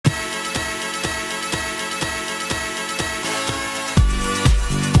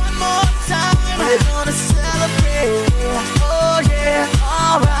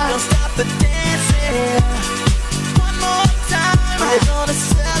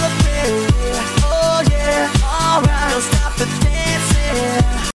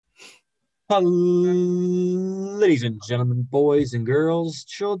Ladies and gentlemen, boys and girls,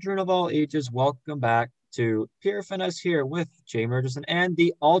 children of all ages, welcome back to Pure Finesse here with Jay Murchison and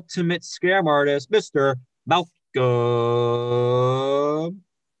the ultimate scam artist, Mr. Malcolm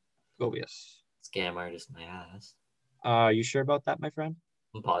Gobius. Scam artist, my ass. You sure about that, my friend?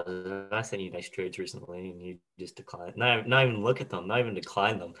 I'm positive. I sent you nice trades recently, and you just declined. Not even look at them. Not even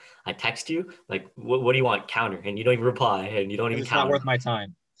decline them. I text you like, "What do you want?" Counter, and you don't even reply, and you don't Because even it's not counter. worth my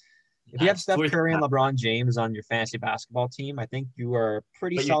time. If you have That's Steph worth. Curry and LeBron James on your fantasy basketball team, I think you are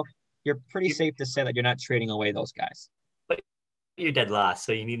pretty But self. You're pretty you, safe to say that you're not trading away those guys. but you're dead last,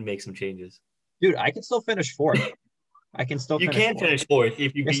 so you need to make some changes. Dude, I can still finish fourth. I can still You finish can fourth. finish fourth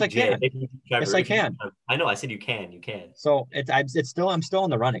if you Yes, I beat Jay. can. If you beat Trevor. Yes, I If you beat can. Trevor. I know. I said you can. You can. So I'm still in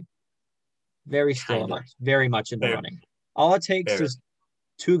the running. Kind of. Very much in the Fair. running. All it takes Fair. is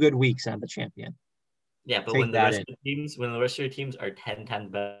 2 good weeks and the champion. Yeah, but Take when the that rest in. of the teams, when the rest of your teams are 10 times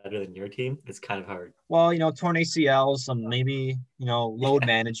better than your team, it's kind of hard. Well, torn ACLs, some maybe, load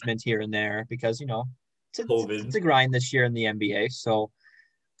management here and there because, it's COVID. a grind this year in the NBA. So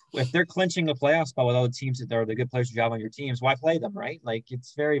if they're clinching the playoff spot with all the teams that are the good players you have on your teams, why play them, right? Like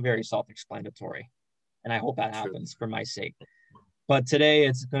it's very, very self-explanatory. And I hope that True. happens for my sake. But today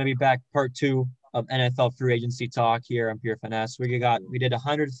it's going to be back part 2 of NFL free agency talk here on Pure Finesse. We did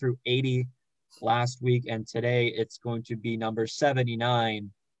 100 through 80 last week, and today it's going to be number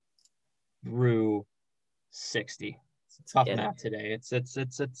 79 through 60. It's tough math today. It's a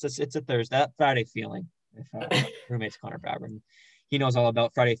Thursday, that Friday feeling. If roommate's Connor Fabrin, he knows all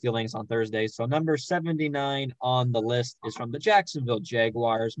about Friday feelings on Thursdays. So number 79 on the list is from the Jacksonville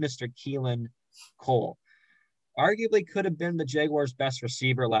Jaguars, Mr. Keelan Cole. Arguably could have been the Jaguars' best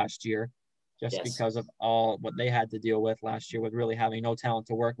receiver last year, just because of all what they had to deal with last year with really having no talent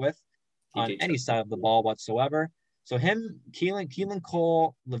to work with on any side of the ball whatsoever. So him, Keelan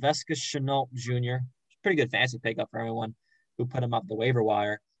Cole, Laviska Shenault Jr., pretty good fancy pickup for everyone who put him up the waiver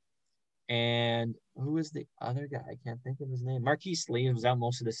wire. And who is the other guy? I can't think of his name. Marquise Lee was out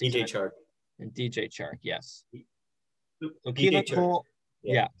most of the season. DJ Chark. And DJ Chark, yes. So DJ Keelan Cole,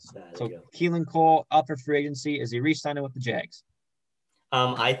 yeah. So Keelan Cole up for free agency. Is he re-signing with the Jags?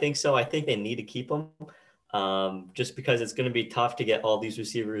 I think so. I think they need to keep him just because it's going to be tough to get all these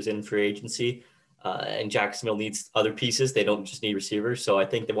receivers in free agency. And Jacksonville needs other pieces. They don't just need receivers. So I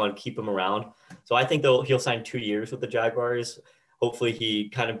think they want to keep him around. So I think he'll sign 2 years with the Jaguars. Hopefully he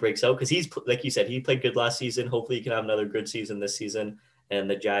kind of breaks out because he's, like you said, he played good last season. Hopefully he can have another good season this season and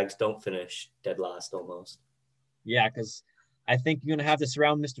the Jags don't finish dead last almost. Yeah, because I think you're going to have to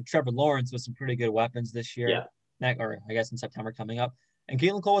surround Mr. Trevor Lawrence with some pretty good weapons this year. Yeah. Or I guess in September coming up. And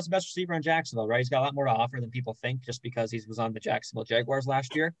Keelan Cole is the best receiver in Jacksonville, right? He's got a lot more to offer than people think just because he was on the Jacksonville Jaguars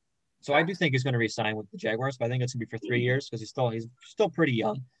last year. So I do think he's going to re-sign with the Jaguars, but I think it's going to be for 3 years because he's still pretty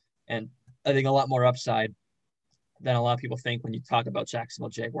young. And I think a lot more upside than a lot of people think when you talk about Jacksonville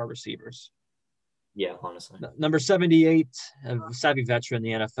Jaguar receivers. Yeah, honestly. Number 78, a savvy veteran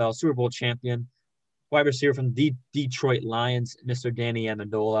in the NFL, Super Bowl champion, wide receiver from the Detroit Lions, Mr. Danny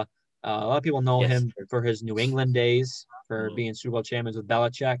Amendola. A lot of people know him for his New England days, for being Super Bowl champions with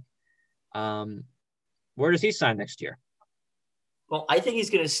Belichick. Where does he sign next year? Well, I think he's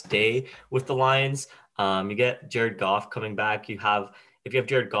going to stay with the Lions. You get Jared Goff coming back. If you have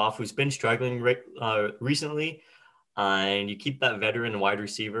Jared Goff, who's been struggling recently, and you keep that veteran wide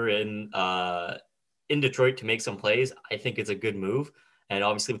receiver in Detroit to make some plays, I think it's a good move. And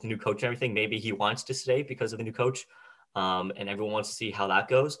obviously with the new coach and everything, maybe he wants to stay because of the new coach. And everyone wants to see how that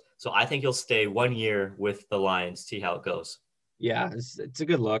goes. So I think he'll stay 1 year with the Lions, see how it goes. Yeah, it's a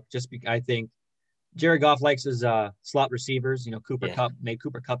good look. I think Jared Goff likes his slot receivers. Cooper Kupp made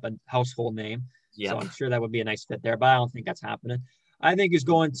Cooper Kupp a household name. Yep. So I'm sure that would be a nice fit there, but I don't think that's happening. I think he's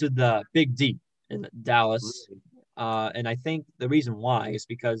going to the Big D in Dallas. And I think the reason why is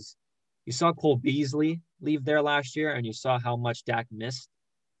because you saw Cole Beasley leave there last year, and you saw how much Dak missed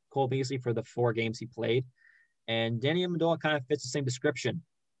Cole Beasley for the 4 games he played. And Danny Amendola kind of fits the same description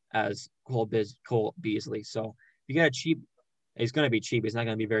as Cole Beasley. So if you get a cheap, he's going to be cheap. He's not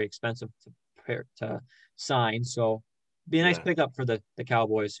going to be very expensive to sign. So be a nice pickup for the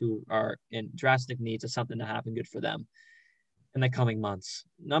Cowboys, who are in drastic needs of something to happen good for them in the coming months.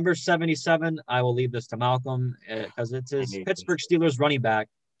 Number 77, I will leave this to Malcolm because it's his Pittsburgh Steelers running back,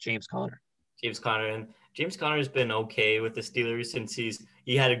 James Conner. James Conner has been okay with the Steelers since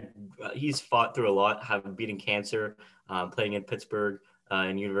he's fought through a lot, beating cancer, playing in Pittsburgh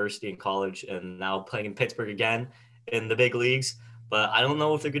in university and college, and now playing in Pittsburgh again in the big leagues. but I don't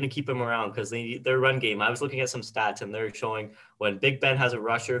know if they're going to keep him around because their run game. I was looking at some stats, and they're showing when Big Ben has a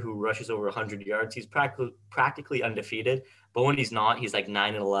rusher who rushes over 100 yards, he's practically undefeated. But when he's not, he's like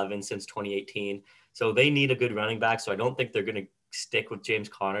 9-11 since 2018. So they need a good running back. So I don't think they're going to stick with James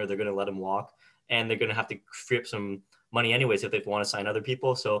Conner. They're going to let him walk, and they're going to have to free up some money anyways if they want to sign other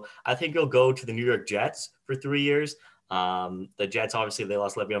people. So I think he'll go to the New York Jets for 3 years. The Jets, obviously, they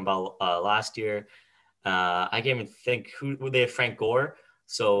lost Le'Veon Bell last year. I can't even think who they have. Frank Gore.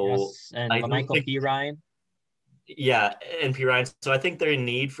 So yes, and Michael P. Ryan. Yeah, and P. Ryan. So I think they're in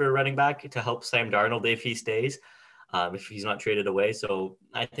need for a running back to help Sam Darnold if he stays, if he's not traded away. So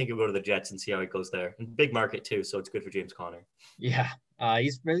I think he'll go to the Jets and see how it goes there. And big market too, so it's good for James Conner. Yeah,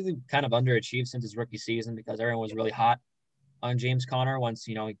 he's really kind of underachieved since his rookie season because everyone was really hot on James Conner once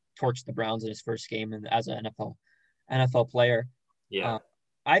he torched the Browns in his first game and as an NFL player. Yeah.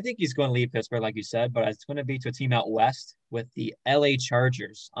 I think he's going to leave Pittsburgh, like you said, but it's going to be to a team out west with the LA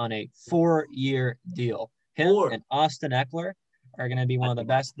Chargers on a 4-year deal. Him and Austin Eckler are going to be one of the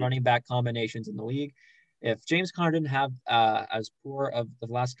best running back combinations in the league. If James Conner didn't have as poor of the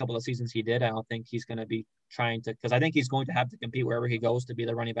last couple of seasons he did, I don't think he's going to be trying to, because I think he's going to have to compete wherever he goes to be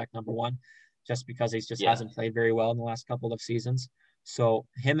the running back number one, just because he just hasn't played very well in the last couple of seasons. So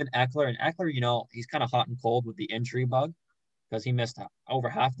him and Eckler, he's kind of hot and cold with the injury bug, because he missed over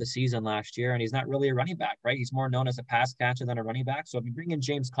half the season last year, and he's not really a running back, right? He's more known as a pass catcher than a running back. So if you bring in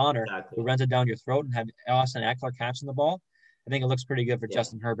James Conner, who runs it down your throat, and have Austin Eckler catching the ball, I think it looks pretty good for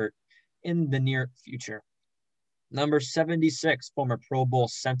Justin Herbert in the near future. Number 76, former Pro Bowl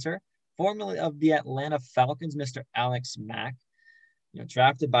center, formerly of the Atlanta Falcons, Mr. Alex Mack,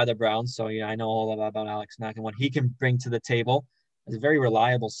 drafted by the Browns. So, I know all about Alex Mack and what he can bring to the table. He's a very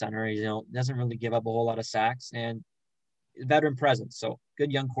reliable center. He doesn't really give up a whole lot of sacks, and veteran presence. So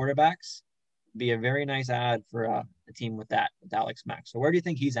good young quarterbacks. Be a very nice ad for a team with Alex Mack. So where do you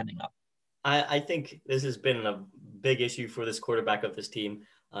think he's ending up? I think this has been a big issue for this quarterback of this team.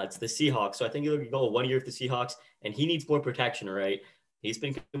 It's the Seahawks. So I think he'll go 1 year with the Seahawks, and he needs more protection, right? He's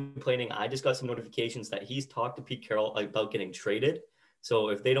been complaining. I just got some notifications that he's talked to Pete Carroll about getting traded. So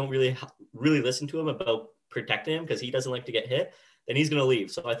if they don't really listen to him about protecting him because he doesn't like to get hit, then he's going to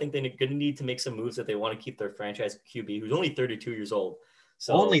leave. So I think they're going to need to make some moves if they want to keep their franchise QB, who's only 32 years old.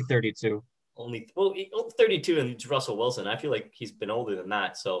 So only 32. 32, and it's Russell Wilson. I feel like he's been older than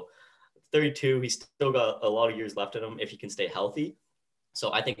that. So 32, he's still got a lot of years left in him if he can stay healthy.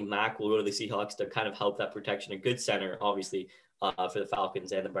 So I think Mack will go to the Seahawks to kind of help that protection. A good center, obviously, for the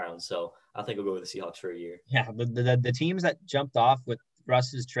Falcons and the Browns. So I think he'll go with the Seahawks for a year. Yeah, the teams that jumped off with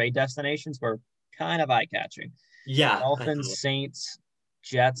Russ's trade destinations were kind of eye-catching. Yeah. Dolphins, Saints,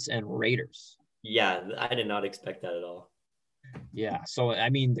 Jets, and Raiders. Yeah, I did not expect that at all. Yeah, so,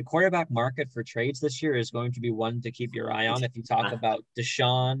 the quarterback market for trades this year is going to be one to keep your eye on. If you talk about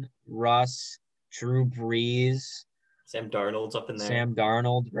Deshaun, Russ, Drew Brees. Sam Darnold's up in there. Sam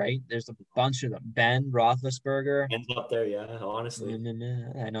Darnold, right? There's a bunch of them. Ben Roethlisberger. Ben's up there, yeah, honestly.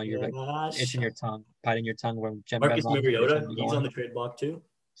 I know you're itching your tongue, biting your tongue. When Marcus Mariota, he's on the trade block too.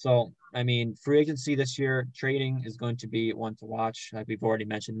 So, free agency this year, trading is going to be one to watch, like we've already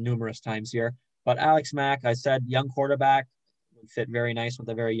mentioned numerous times here. But Alex Mack, I said, young quarterback, would fit very nice with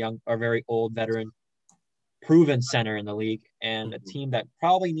a very young or very old veteran, proven center in the league, and a team that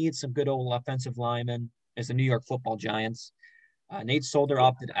probably needs some good old offensive linemen is the New York Football Giants. Nate Solder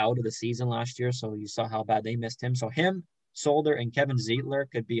opted out of the season last year, so you saw how bad they missed him. So him, Solder, and Kevin Zeitler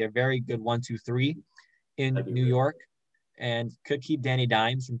could be a very good 1-2-3 in New York, and could keep Danny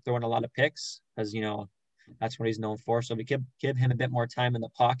Dimes from throwing a lot of picks because, that's what he's known for. So we could give him a bit more time in the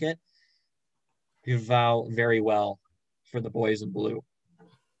pocket. We vow very well for the boys in blue.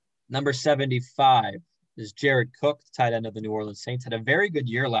 Number 75 is Jared Cook, tight end of the New Orleans Saints. Had a very good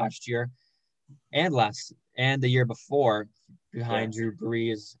year last year and the year before behind Drew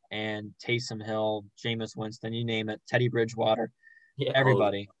Brees and Taysom Hill, Jameis Winston, you name it, Teddy Bridgewater,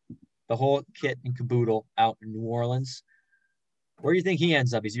 everybody. The whole kit and caboodle out in New Orleans. Where do you think he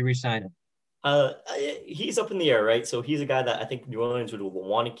ends up? Is he re-signing? He's up in the air, right? So he's a guy that I think New Orleans would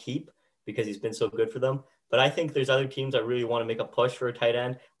want to keep because he's been so good for them. But I think there's other teams that really want to make a push for a tight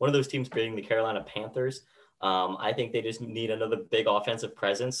end. One of those teams being the Carolina Panthers. I think they just need another big offensive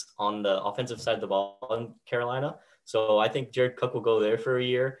presence on the offensive side of the ball in Carolina. So I think Jared Cook will go there for a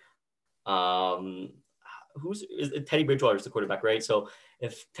year. Teddy Bridgewater is the quarterback, right? So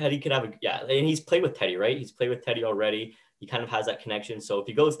if Teddy could have and he's played with Teddy, right? He's played with Teddy already. He kind of has that connection. So if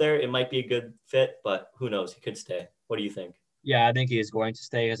he goes there, it might be a good fit, but who knows? He could stay. What do you think? Yeah, I think he is going to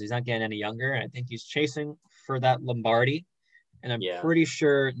stay because he's not getting any younger. And I think he's chasing for that Lombardi. And I'm pretty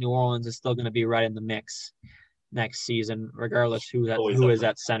sure New Orleans is still going to be right in the mix next season, regardless Always who up is there.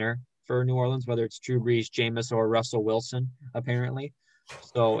 at center for New Orleans, whether it's Drew Brees, Jameis, or Russell Wilson, apparently.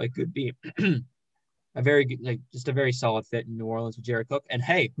 So it could be a very good, just a very solid fit in New Orleans with Jared Cook. And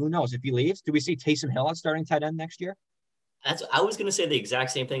hey, who knows if he leaves? Do we see Taysom Hill at starting tight end next year? I was going to say the exact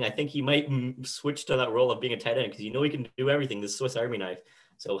same thing. I think he might switch to that role of being a tight end because he can do everything. The Swiss Army knife.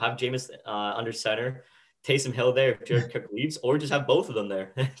 So have Jameis under center, Taysom Hill there if Jared Cook leaves, or just have both of them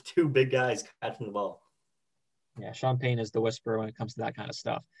there. Two big guys catching the ball. Yeah, Sean Payne is the whisperer when it comes to that kind of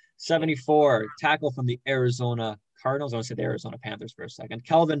stuff. 74, tackle from the Arizona Cardinals. I want to say the Arizona Panthers for a second.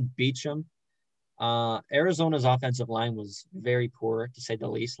 Kelvin Beachum. Arizona's offensive line was very poor, to say the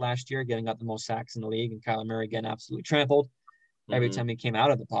least, last year, getting up the most sacks in the league, and Kyler Murray getting absolutely trampled every time he came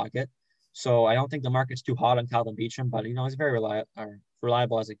out of the pocket. So I don't think the market's too hot on Calvin Beachum, but, he's very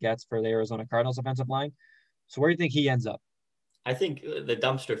reliable as it gets for the Arizona Cardinals offensive line. So where do you think he ends up? I think the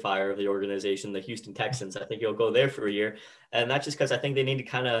dumpster fire of the organization, the Houston Texans, I think he'll go there for a year. And that's just because I think they need to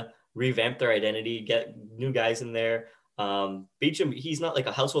kind of revamp their identity, get new guys in there. Beachum, he's not like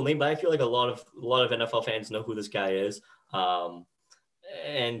a household name, but I feel like a lot of NFL fans know who this guy is.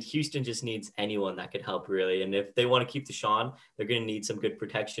 And Houston just needs anyone that could help, really. And if they want to keep Deshaun, they're going to need some good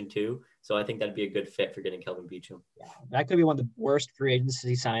protection too. So I think that'd be a good fit for getting Kelvin Beachum. Yeah, that could be one of the worst free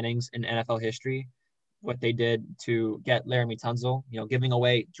agency signings in NFL history. What they did to get Laramie Tunzel, giving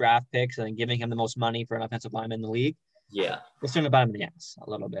away draft picks and then giving him the most money for an offensive lineman in the league. Yeah. It's turned about him in the ass a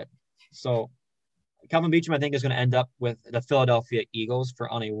little bit. So Kelvin Beachum, I think, is going to end up with the Philadelphia Eagles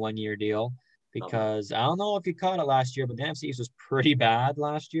on a one-year deal because I don't know if you caught it last year, but the NFC East was pretty bad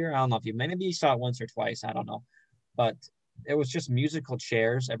last year. I don't know if maybe you saw it once or twice. I don't know. But it was just musical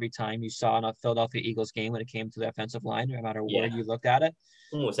chairs every time you saw in a Philadelphia Eagles game when it came to the offensive line, no matter where you looked at it.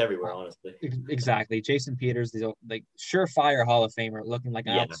 Almost everywhere, honestly. Exactly. Jason Peters, the surefire Hall of Famer, looking like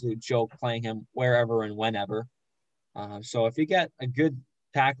an absolute joke, playing him wherever and whenever. So if you get a good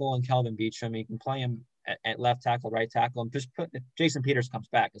tackle in Kelvin Beachum, you can play him at left tackle, right tackle, and just if Jason Peters comes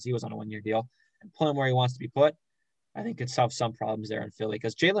back because he was on a one-year deal, and put him where he wants to be put. I think it solves some problems there in Philly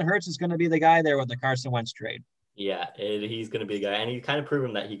because Jalen Hurts is going to be the guy there with the Carson Wentz trade. Yeah, he's going to be a guy, and he's kind of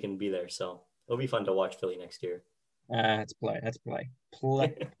proven that he can be there. So it'll be fun to watch Philly next year. Let's play.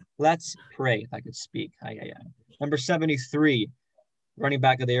 Let's pray, if I could speak. Number 73, running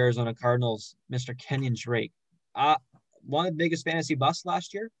back of the Arizona Cardinals, Mr. Kenyon Drake. One of the biggest fantasy busts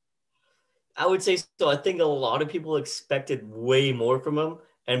last year. I would say so. I think a lot of people expected way more from him,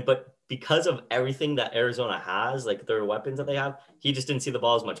 but because of everything that Arizona has, like their weapons that they have, he just didn't see the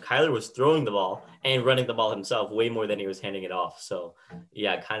ball as much. Kyler was throwing the ball and running the ball himself way more than he was handing it off. So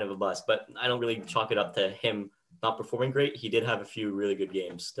yeah, kind of a bust, but I don't really chalk it up to him not performing great. He did have a few really good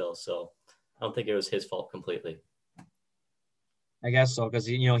games still. So I don't think it was his fault completely. I guess so. Cause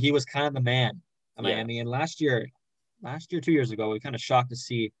he was kind of the man in Miami. And last year, 2 years ago, we kind of shocked to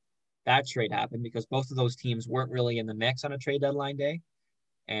see that trade happen because both of those teams weren't really in the mix on a trade deadline day.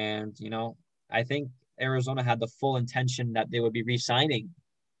 And, I think Arizona had the full intention that they would be re-signing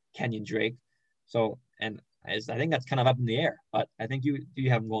Kenyon Drake. So, and I think that's kind of up in the air, but I think you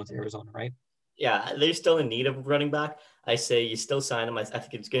have him going to Arizona, right? Yeah, they're still in need of running back. I say you still sign him. I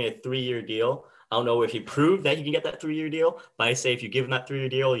think it's getting a 3-year deal. I don't know if he proved that he can get that 3-year deal, but I say if you give him that 3-year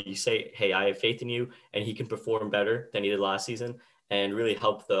deal, you say, hey, I have faith in you, and he can perform better than he did last season and really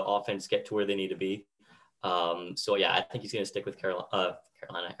help the offense get to where they need to be. So, yeah, I think he's going to stick with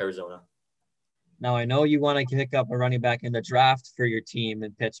Arizona. Now, I know you want to pick up a running back in the draft for your team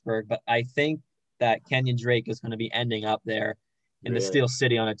in Pittsburgh, but I think that Kenyon Drake is going to be ending up there in the Steel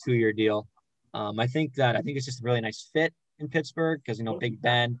City on a 2-year deal. I think it's just a really nice fit in Pittsburgh because, Big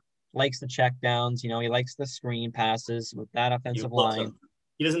Ben likes the check downs. He likes the screen passes with that offensive line.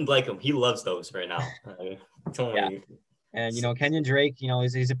 He doesn't like them. He loves those right now. Yeah. And, Kenyon Drake,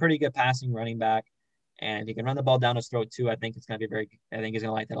 he's a pretty good passing running back. And he can run the ball down his throat too. I think he's going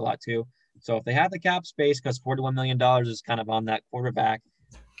to like that a lot too. So if they have the cap space, because $41 million is kind of on that quarterback,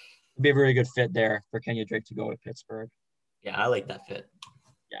 it'd be a very good fit there for Kenyon Drake to go to Pittsburgh. Yeah, I like that fit.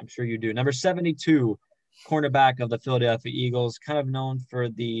 Yeah, I'm sure you do. Number 72, cornerback of the Philadelphia Eagles, kind of known for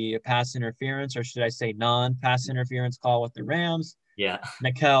the pass interference, or should I say non-pass interference call with the Rams. Yeah.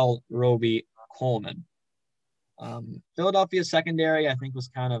 Nickell Robey-Coleman. Philadelphia's secondary, I think, was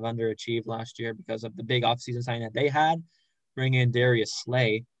kind of underachieved last year because of the big offseason signing that they had. Bring in Darius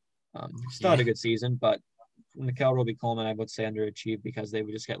Slay. Still had a good season, but Nickell Robey-Coleman, I would say, underachieved because they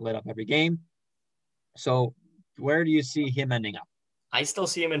would just get lit up every game. So where do you see him ending up? I still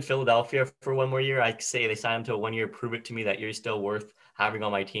see him in Philadelphia for one more year. I say they sign him to a 1 year. Prove it to me that you're still worth having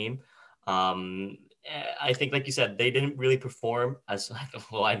on my team. I think, like you said, they didn't really perform as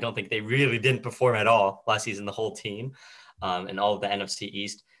well. I don't think they really didn't perform at all last season, the whole team, and all of the NFC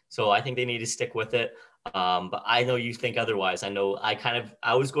East. So I think they need to stick with it. But I know you think otherwise. I know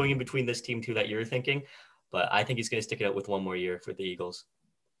I was going in between this team too that you're thinking, but I think he's going to stick it out with one more year for the Eagles.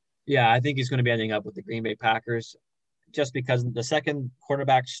 Yeah, I think he's going to be ending up with the Green Bay Packers just because the second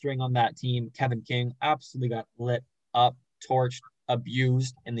quarterback string on that team, Kevin King, absolutely got lit up, torched,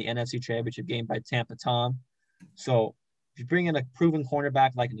 abused in the NFC Championship game by Tampa Tom. So if you bring in a proven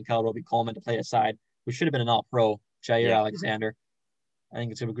cornerback like Nickel Roby-Coleman to play aside, which should have been an all-pro, Jair Alexander, I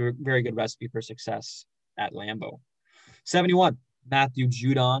think it's a very good recipe for success at Lambeau. 71, Matthew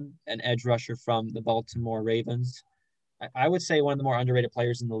Judon, an edge rusher from the Baltimore Ravens. I would say one of the more underrated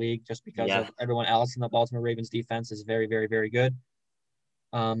players in the league just because of everyone else in the Baltimore Ravens defense is very, very, very good.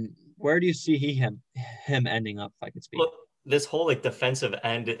 Where do you see him ending up, if I could speak? Look, this whole defensive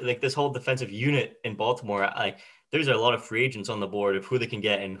end, this whole defensive unit in Baltimore, there's a lot of free agents on the board of who they can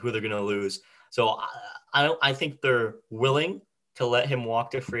get and who they're going to lose. So I think they're willing to let him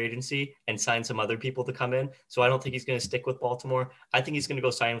walk to free agency and sign some other people to come in. So I don't think he's going to stick with Baltimore. I think he's going to go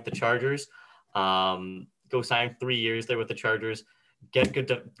sign with the Chargers. Go sign 3 years there with the Chargers. Get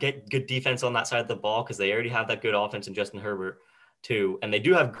good defense on that side of the ball because they already have that good offense in Justin Herbert too, and they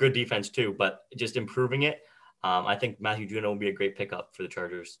do have good defense too. But just improving it, I think Matthew Judon will be a great pickup for the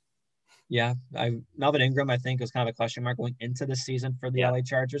Chargers. Yeah, Melvin Ingram, I think, is kind of a question mark going into this season for the LA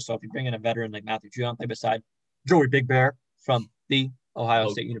Chargers. So if you bring in a veteran like Matthew Judon, play beside Joey Big Bear from the Ohio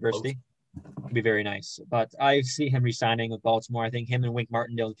State University, it'd be very nice. But I see him resigning with Baltimore. I think him and Wink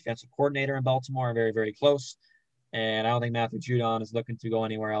Martindale, the defensive coordinator in Baltimore, are very, very close. And I don't think Matthew Judon is looking to go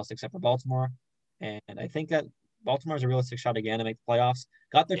anywhere else except for Baltimore. And I think that Baltimore is a realistic shot again to make the playoffs.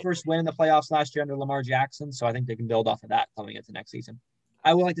 Got their first win in the playoffs last year under Lamar Jackson, so I think they can build off of that coming into next season.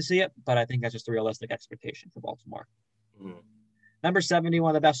 I would like to see it, but I think that's just a realistic expectation for Baltimore. Number 70,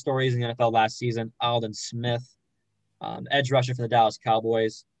 one of the best stories in the NFL last season, Aldon Smith, edge rusher for the Dallas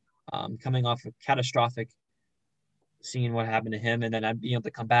Cowboys, coming off a catastrophic seeing what happened to him, and then being able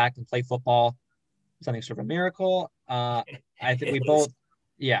to come back and play football, something sort of a miracle. I think we both,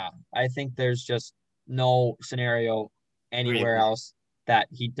 I think there's just no scenario anywhere else that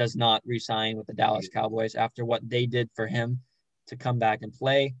he does not re-sign with the Dallas Cowboys after what they did for him to come back and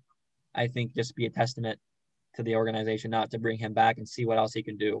play. I think just be a testament to the organization not to bring him back and see what else he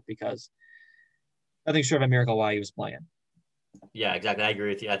can do, because I think sort of a miracle why he was playing. Yeah, exactly. I agree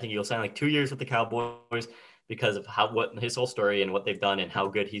with you. I think he'll sign 2 years with the Cowboys because of what his whole story and what they've done and how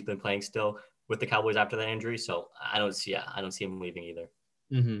good he's been playing still with the Cowboys after that injury. So I don't see him leaving either.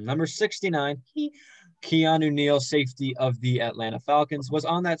 Number 69, Keanu Neal, safety of the Atlanta Falcons, was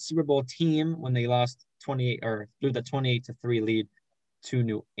on that Super Bowl team when they lost 28 or through the 28-3 lead to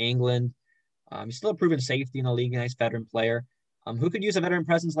New England. He's still a proven safety in the league, a nice veteran player. Who could use a veteran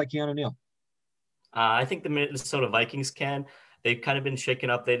presence like Keanu Neal? I think the Minnesota Vikings can. They've kind of been shaken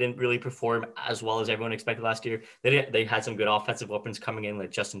up. They didn't really perform as well as everyone expected last year. They had some good offensive weapons coming in,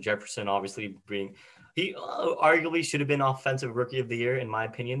 like Justin Jefferson, obviously he arguably should have been offensive rookie of the year, in my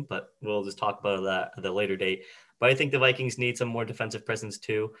opinion, but we'll just talk about that at a later date. But I think the Vikings need some more defensive presence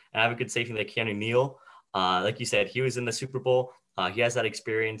too. And I have a good safety like Keanu Neal. Like you said, he was in the Super Bowl. He has that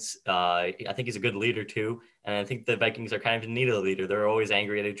experience. I think he's a good leader too. And I think the Vikings are kind of in need of a leader. They're always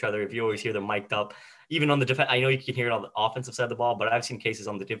angry at each other. If you always hear them mic'd up, even on the defense, I know you can hear it on the offensive side of the ball, but I've seen cases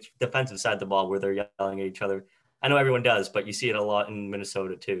on the defensive side of the ball where they're yelling at each other. I know everyone does, but you see it a lot in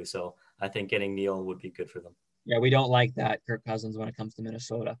Minnesota too. So I think getting Neal would be good for them. Yeah, we don't like that, Kirk Cousins, when it comes to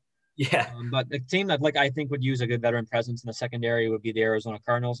Minnesota. Yeah. But the team that I think would use a good veteran presence in the secondary would be the Arizona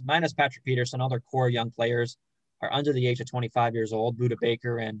Cardinals, minus Patrick Peterson. All their core young players are under the age of 25 years old. Budda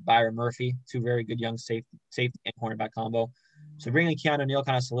Baker and Byron Murphy, two very good young safety and cornerback combo. So bringing Keanu Neal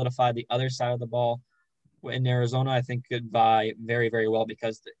kind of solidified the other side of the ball. In Arizona, I think could vie very, very well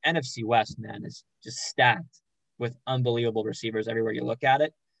because the NFC West, man, is just stacked with unbelievable receivers everywhere you look at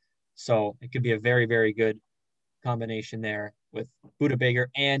it. So it could be a very, very good combination there with Budda Baker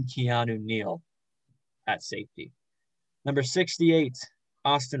and Keanu Neal at safety. Number 68,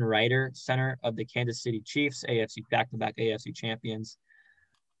 Austin Reiter, center of the Kansas City Chiefs, back-to-back AFC champions.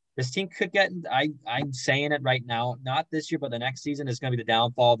 This team could get, I'm saying it right now, not this year, but the next season is going to be the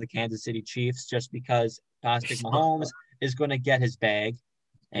downfall of the Kansas City Chiefs just because Patrick Mahomes is going to get his bag.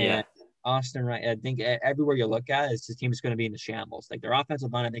 And Austin, I think everywhere you look at, this team is going to be in the shambles. Like their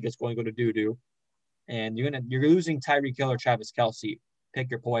offensive line, I think it's going to go to doo-doo. And you're losing Tyreek Hill or Travis Kelce.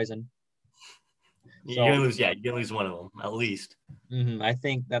 Pick your poison. You're gonna lose. Yeah, you're gonna lose one of them at least. I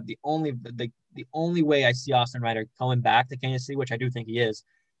think that the only way I see Austin Reiter coming back to Kansas City, which I do think he is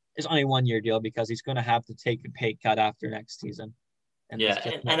is only 1 year deal because he's going to have to take a pay cut after next season. And Yeah, there's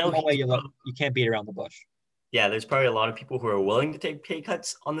just and I know no way you can't beat around the bush. yeah, there's probably a lot of people who are willing to take pay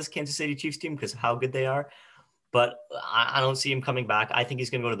cuts on this Kansas City Chiefs team because of how good they are. But I don't see him coming back. I think he's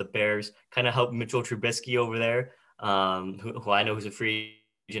going to go to the Bears, kind of help Mitchell Trubisky over there, who I know who's a free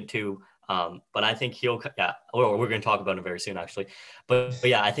agent too. But I think yeah, or we're going to talk about him very soon, actually. But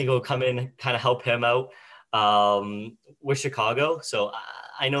yeah, I think he'll come in, kind of help him out with Chicago. So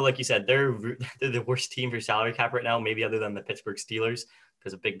I know, like you said, they're the worst team for salary cap right now, maybe other than the Pittsburgh Steelers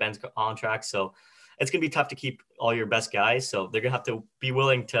because of Big Ben's contract. So it's going to be tough to keep all your best guys. So they're going to have to be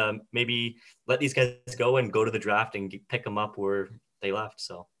willing to maybe let these guys go and go to the draft and pick them up where they left.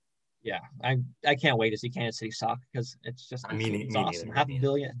 So, yeah, I can't wait to see Kansas City suck because it's awesome. Neither.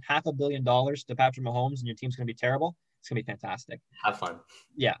 $500 million to Patrick Mahomes and your team's going to be terrible. It's going to be fantastic. Have fun.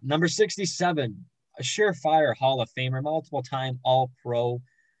 Yeah. Number 67, a surefire Hall of Famer, multiple time All-Pro,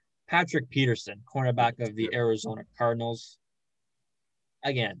 Patrick Peterson, cornerback of the Arizona Cardinals.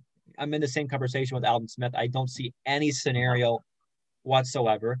 Again, I'm in the same conversation with Alvin Smith. I don't see any scenario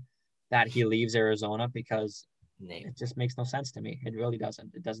whatsoever that he leaves Arizona because it just makes no sense to me. It really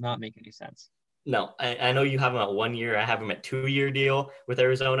doesn't. It does not make any sense. No, I know you have him at 1 year. I have him at 2 year deal with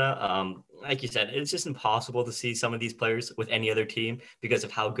Arizona. Like you said, it's just impossible to see some of these players with any other team because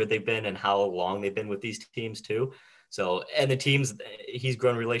of how good they've been and how long they've been with these teams too. So, and the teams, he's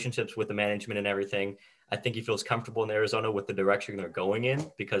grown relationships with the management and everything. I think he feels comfortable in Arizona with the direction they're going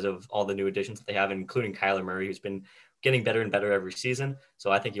in because of all the new additions that they have, including Kyler Murray, who's been getting better and better every season.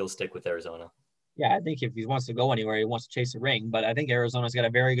 So I think he'll stick with Arizona. Yeah, I think if he wants to go anywhere, he wants to chase a ring. But I think Arizona's got a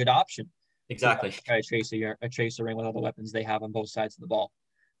very good option. Exactly. Try to chase a ring with all the weapons they have on both sides of the ball.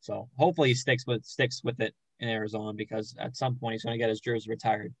 So hopefully he sticks with it in Arizona because at some point he's going to get his jersey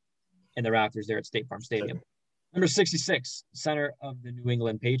retired in the rafters there at State Farm Stadium. Sure. Number 66, center of the New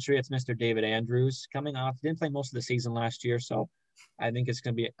England Patriots, Mr. David Andrews, coming off. Didn't play most of the season last year, so I think it's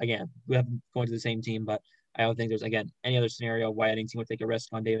going to be, again, we haven't going to the same team, but I don't think there's, again, any other scenario why any team would take a risk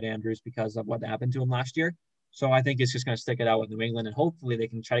on David Andrews because of what happened to him last year. So I think it's just going to stick it out with New England, and hopefully they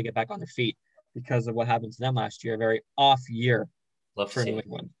can try to get back on their feet because of what happened to them last year. A very off year for New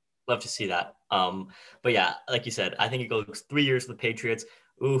England. Love to see that. But yeah, like you said, I think it goes 3 years with the Patriots.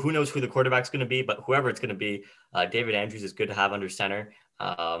 Ooh, who knows who the quarterback's going to be, but whoever it's going to be, David Andrews is good to have under center,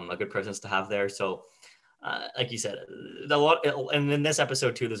 a good presence to have there. So like you said, and in this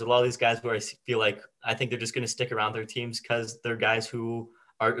episode too, there's a lot of these guys where I feel like I think they're just going to stick around their teams because they're guys who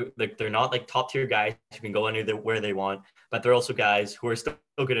are like, they're not like top tier guys who can go anywhere where they want, but they're also guys who are still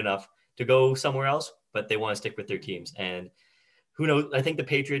good enough to go somewhere else, but they want to stick with their teams. And who knows? I think the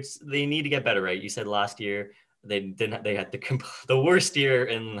Patriots, they need to get better, right? You said last year they had the worst year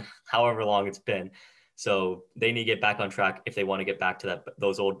in however long it's been. So they need to get back on track if they want to get back to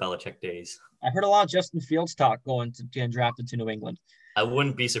those old Belichick days. I heard a lot of Justin Fields talk going to get drafted to New England. I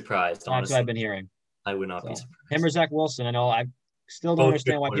wouldn't be surprised, honestly. That's what I've been hearing. I would not be surprised. Him or Zach Wilson. I know I still don't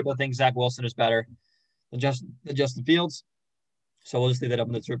understand why people think Zach Wilson is better than Justin Fields. So we'll just leave that up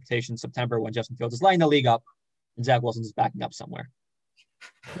in the interpretation in September when Justin Fields is lighting the league up and Zach Wilson is backing up somewhere.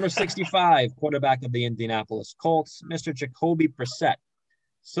 Number 65, quarterback of the Indianapolis Colts, Mr. Jacoby Brissett.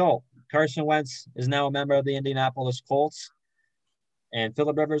 So Carson Wentz is now a member of the Indianapolis Colts, and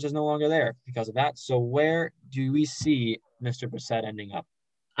Phillip Rivers is no longer there because of that. So where do we see Mr. Brissett ending up?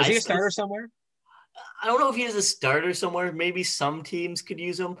 Is he a starter somewhere? I don't know if he is a starter somewhere. Maybe some teams could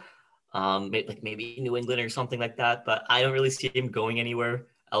use him, like maybe New England or something like that. But I don't really see him going anywhere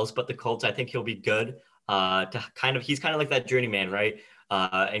else but the Colts. I think he'll be good. He's kind of like that journeyman, right?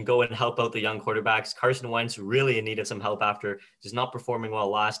 And go and help out the young quarterbacks. Carson Wentz really needed some help after just not performing well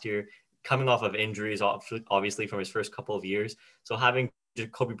last year, coming off of injuries, obviously from his first couple of years. So having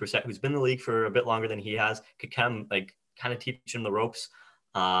Jacoby Brissett, who's been in the league for a bit longer than he has, could kind of teach him the ropes.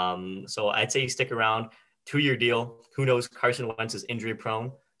 So I'd say stick around. 2-year deal. Who knows? Carson Wentz is injury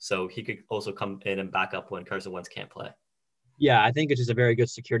prone, so he could also come in and back up when Carson Wentz can't play. Yeah, I think it's just a very good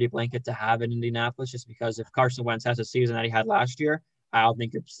security blanket to have in Indianapolis, just because if Carson Wentz has a season that he had last year, I don't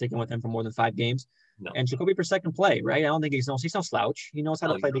think you're sticking with him for more than 5 games. No. And Jacoby Brissett can play, right? I don't think he's no slouch. He knows how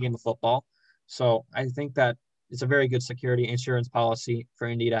to play the game of football. So I think that it's a very good security insurance policy for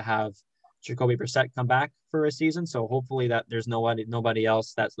Indy to have Jacoby Brissett come back for a season. So hopefully that there's nobody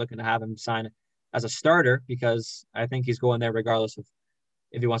else that's looking to have him sign as a starter, because I think he's going there regardless of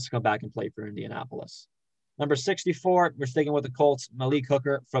if he wants to come back and play for Indianapolis. Number 64, we're sticking with the Colts, Malik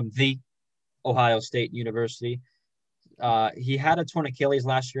Hooker from the Ohio State University. He had a torn Achilles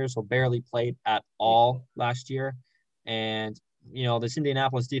last year, so barely played at all last year. And, this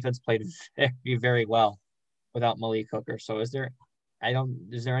Indianapolis defense played very, very well without Malik Hooker. So is there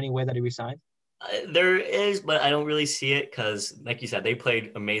Is there any way that he resigned? There is, but I don't really see it because, like you said, they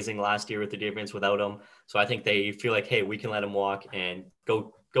played amazing last year with the defense without him. So I think they feel like, hey, we can let him walk and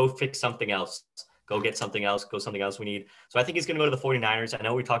go fix something else. Go get something else. Go something else we need. So I think he's going to go to the 49ers. I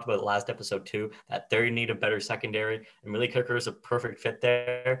know we talked about it last episode too, that they need a better secondary. And Malik Hooker is a perfect fit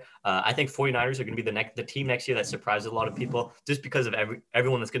there. I think 49ers are going to be the team next year that surprises a lot of people just because of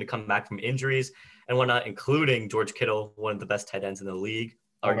everyone that's going to come back from injuries and whatnot, including George Kittle, one of the best tight ends in the league.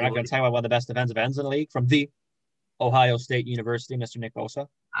 We're not going to talk about one of the best defensive ends in the league from the Ohio State University, Mr. Nick Bosa.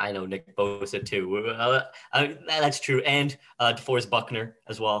 I know Nick Bosa too. That's true. And DeForest Buckner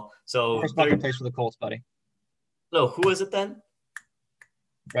as well. So DeForest Buckner plays for the Colts, buddy. No, who was it then?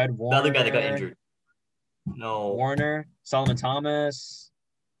 Fred Warner. The other guy that got injured. No. Warner, Solomon Thomas,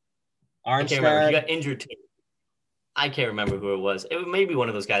 Armstead. I can't remember. He got injured too. I can't remember who it was. It may be one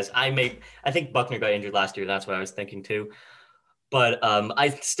of those guys. I think Buckner got injured last year. That's what I was thinking too. But I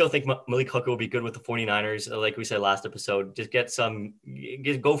still think Malik Hooker will be good with the 49ers. Like we said last episode, just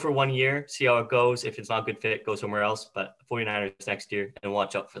go for 1 year, see how it goes. If it's not a good fit, go somewhere else. But 49ers next year, and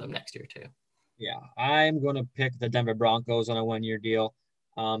watch out for them next year too. Yeah, I'm going to pick the Denver Broncos on a 1-year deal.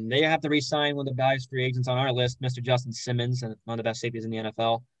 They have to re-sign one of the best free agents on our list, Mr. Justin Simmons, and one of the best safeties in the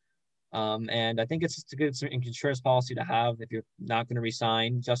NFL. And I think it's just a good insurance policy to have if you're not going to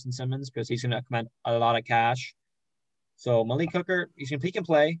re-sign Justin Simmons because he's going to command a lot of cash. So Malik Hooker, he can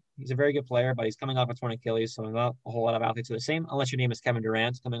play. He's a very good player, but he's coming off a torn Achilles, so not a whole lot of athletes are the same, unless your name is Kevin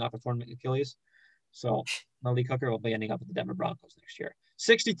Durant coming off a torn Achilles. So Malik Hooker will be ending up with the Denver Broncos next year.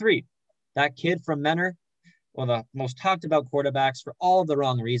 63, that kid from Menor, one of the most talked about quarterbacks for all of the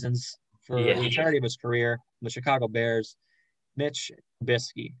wrong reasons for the entirety of his career, the Chicago Bears, Mitch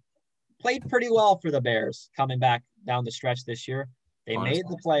Trubisky. Played pretty well for the Bears coming back down the stretch this year. They made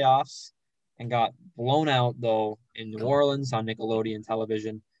the playoffs and got blown out, though, in New Orleans on Nickelodeon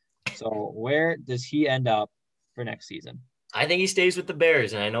television. So where does he end up for next season? I think he stays with the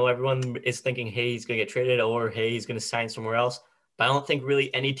Bears, and I know everyone is thinking, hey, he's going to get traded or, hey, he's going to sign somewhere else. But I don't think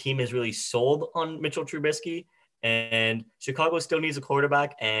really any team is really sold on Mitchell Trubisky, and Chicago still needs a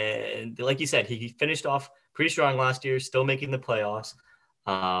quarterback. And like you said, he finished off pretty strong last year, still making the playoffs.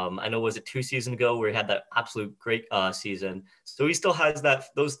 I know, was it 2 seasons ago where he had that absolute great season. So he still has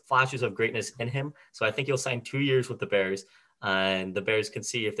those flashes of greatness in him. So I think he'll sign 2 years with the Bears, and the Bears can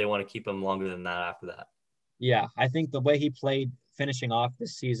see if they want to keep him longer than that after that. Yeah, I think the way he played finishing off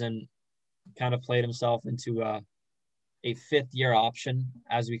this season kind of played himself into a 5th-year option,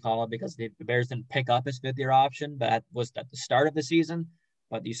 as we call it, because the Bears didn't pick up his 5th-year option, but that was at the start of the season.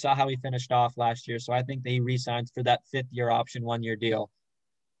 But you saw how he finished off last year. So I think that he re-signs for that 5th-year option, 1-year deal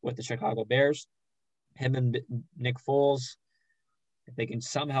with the Chicago Bears. Him and Nick Foles, if they can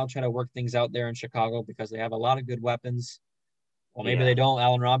somehow try to work things out there in Chicago because they have a lot of good weapons. Well, maybe they don't.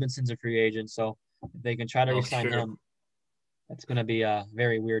 Allen Robinson's a free agent, so if they can try to re-sign him, that's going to be a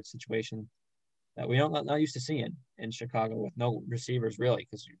very weird situation that we not used to seeing in Chicago with no receivers really,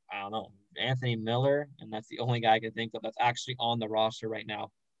 because I don't know, Anthony Miller, and that's the only guy I can think of that's actually on the roster right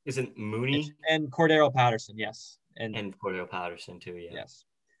now. Isn't Mooney? And Cordero Patterson, yes. And Cordero Patterson too, yeah. Yes.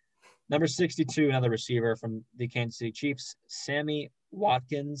 Number 62, another receiver from the Kansas City Chiefs, Sammy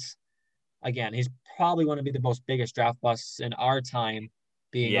Watkins. Again, he's probably going to be the most biggest draft busts in our time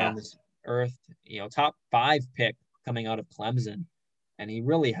being on this earth. Top 5 pick coming out of Clemson. And he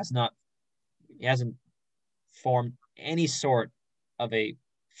really hasn't formed any sort of a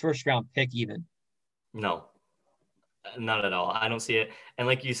first-round pick even. No, not at all. I don't see it. And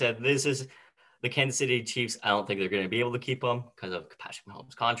like you said, this is the Kansas City Chiefs. I don't think they're going to be able to keep him because of Patrick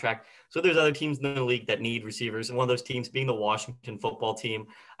Mahomes' contract. So there's other teams in the league that need receivers. And one of those teams being the Washington football team.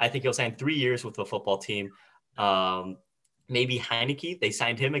 I think he'll sign 3 years with the football team. Maybe Heineke, they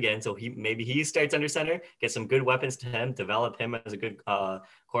signed him again. So maybe he starts under center, get some good weapons to him, develop him as a good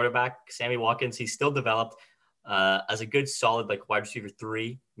quarterback. Sammy Watkins, he's still developed as a good solid wide receiver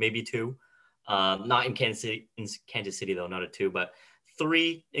 3, maybe 2. Not in Kansas City though, not a 2, but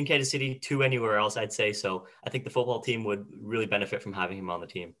 3 in Kansas City, 2 anywhere else, I'd say. So I think the football team would really benefit from having him on the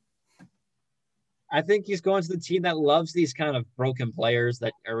team. I think he's going to the team that loves these kind of broken players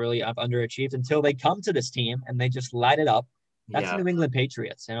that are really underachieved until they come to this team and they just light it up. That's the New England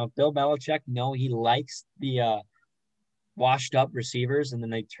Patriots. Bill Belichick, he likes the washed up receivers, and then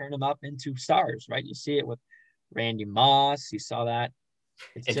they turn them up into stars, right? You see it with Randy Moss. You saw that.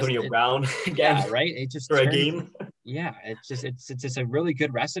 Antonio Brown again. Yeah, right. It just for a game. Yeah, it's just a really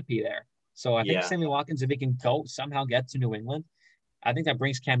good recipe there. So I think Sammy Watkins, if he can somehow get to New England, I think that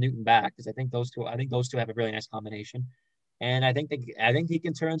brings Cam Newton back because I think those two have a really nice combination. And I think he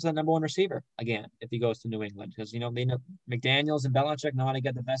can turn into the number one receiver again if he goes to New England, because they know McDaniels and Belichick know how to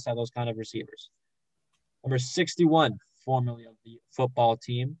get the best out of those kind of receivers. Number 61, formerly of the football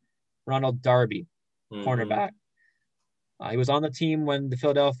team, Ronald Darby, cornerback. He was on the team when the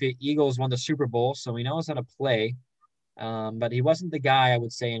Philadelphia Eagles won the Super Bowl, so he knows how to play. But he wasn't the guy, I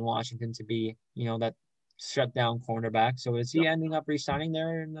would say, in Washington to be, that shutdown cornerback. So is he ending up re-signing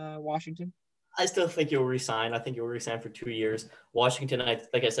there in Washington? I still think he'll resign. I think he'll resign for 2 years. Washington,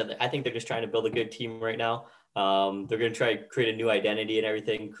 like I said, I think they're just trying to build a good team right now. They're going to try to create a new identity and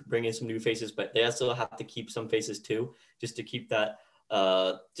everything, bring in some new faces, but they also have to keep some faces too, just to keep that.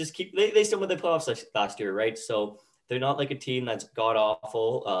 They still won the playoffs last year, right? So they're not like a team that's god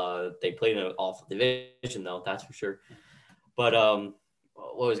awful. They played in an awful division though, that's for sure. But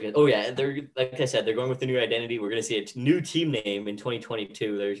what was good? Oh yeah, they're, like I said, they're going with a new identity. We're going to see a new team name in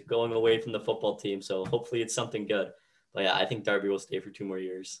 2022. They're going away from the football team, so hopefully it's something good. But yeah, I think Darby will stay for 2 more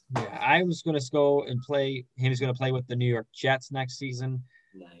years. Yeah, I was going to go and play. He was going to play with the New York Jets next season.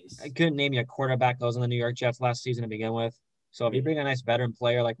 Nice. I couldn't name you a quarterback that was on the New York Jets last season to begin with. So if you bring a nice veteran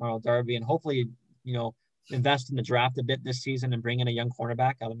player like Ronald Darby, and hopefully, invest in the draft a bit this season and bring in a young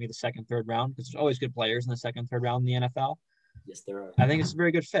cornerback out of maybe the second, third round, because there's always good players in the second, third round in the NFL. Yes, there are. I think it's a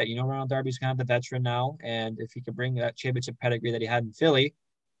very good fit. Ronald Darby's kind of the veteran now, and if he could bring that championship pedigree that he had in Philly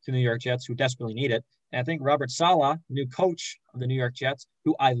to the New York Jets, who desperately need it. And I think Robert Saleh, the new coach of the New York Jets,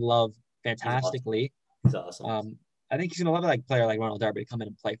 who I love fantastically. He's awesome. I think he's going to love a player like Ronald Darby to come in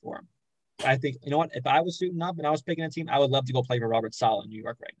and play for him. I think, if I was suiting up and I was picking a team, I would love to go play for Robert Saleh in New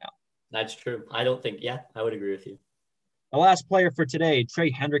York right now. That's true. I would agree with you. The last player for today, Trey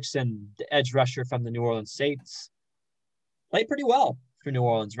Hendrickson, the edge rusher from the New Orleans Saints, played pretty well for New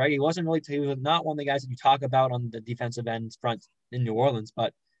Orleans, right? He was not one of the guys that you talk about on the defensive end front in New Orleans,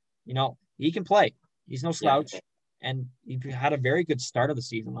 but, he can play. He's no slouch. Yeah. And he had a very good start of the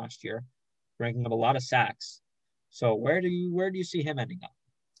season last year, ranking up a lot of sacks. So where do you see him ending up?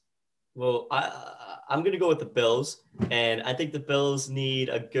 Well, I'm going to go with the Bills, and I think the Bills need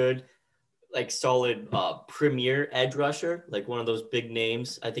a good, solid premier edge rusher, like one of those big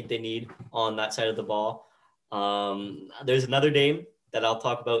names I think they need on that side of the ball. There's another name that I'll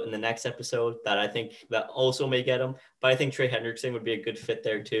talk about in the next episode that I think that also may get him, but I think Trey Hendrickson would be a good fit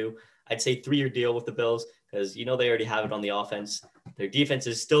there too. I'd say 3-year deal with the Bills because, they already have it on the offense. Their defense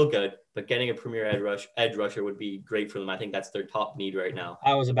is still good, but getting a premier edge rusher would be great for them. I think that's their top need right now.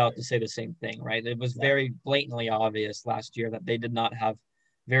 I was about to say the same thing, right? It was very blatantly obvious last year that they did not have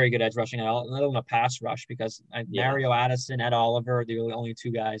very good edge rushing at all, let alone a pass rush, because Mario Addison, Ed Oliver, they were the only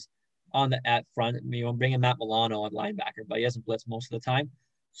 2 guys at front. Bringing Matt Milano at linebacker, but he hasn't blitzed most of the time.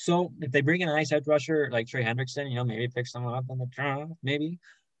 So if they bring in a nice edge rusher like Trey Hendrickson, maybe pick someone up on the draft, maybe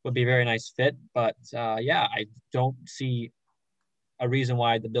would be a very nice fit. But I don't see a reason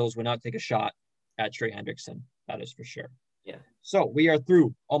why the Bills would not take a shot at Trey Hendrickson. That is for sure. Yeah. So we are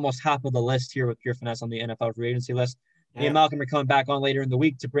through almost half of the list here with Pure Finesse on the NFL free agency list. Me and Malcolm are coming back on later in the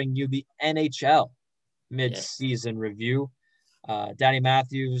week to bring you the NHL mid-season review. Daddy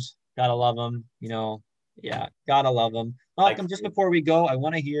Matthews, gotta love him. Gotta love him. Malcolm, just before we go, I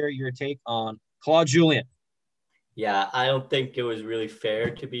want to hear your take on Claude Julien. Yeah, I don't think it was really fair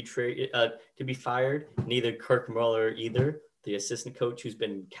to be fired. Neither Kirk Muller either. The assistant coach who's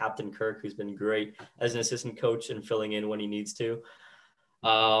been Captain Kirk, who's been great as an assistant coach and filling in when he needs to.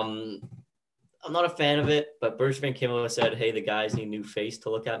 I'm not a fan of it, but Bergevin came out and said, hey, the guys need a new face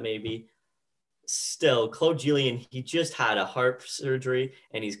to look at maybe. Still, Claude Julien, he just had a heart surgery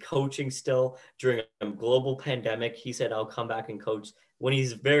and he's coaching still during a global pandemic. He said, I'll come back and coach when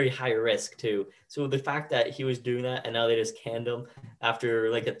he's very high risk too. So the fact that he was doing that and now they just canned him after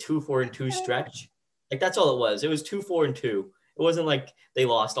a 2-4-2 stretch, that's all it was. It was 2-4-2. It wasn't like they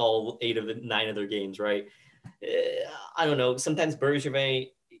lost all 8 of the 9 of their games, right? I don't know. Sometimes Bergevin,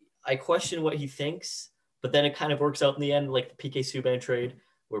 I question what he thinks, but then it kind of works out in the end, like the PK Subban trade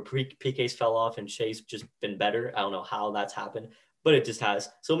where PK's fell off and Shea's just been better. I don't know how that's happened, but it just has.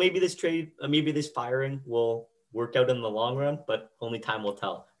 So maybe this trade, maybe this firing will work out in the long run, but only time will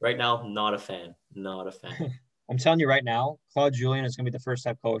tell. Right now, not a fan. I'm telling you right now, Claude Julien is going to be the first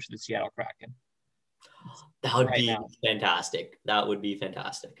head coach of the Seattle Kraken. That would be fantastic. That would be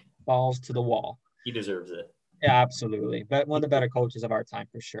fantastic. Balls to the wall. He deserves it. Yeah, absolutely. But one of the better coaches of our time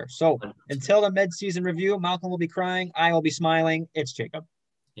for sure. So 100%. Until the mid-season review, Malcolm will be crying. I will be smiling. It's Jacob.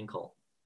 And Cole.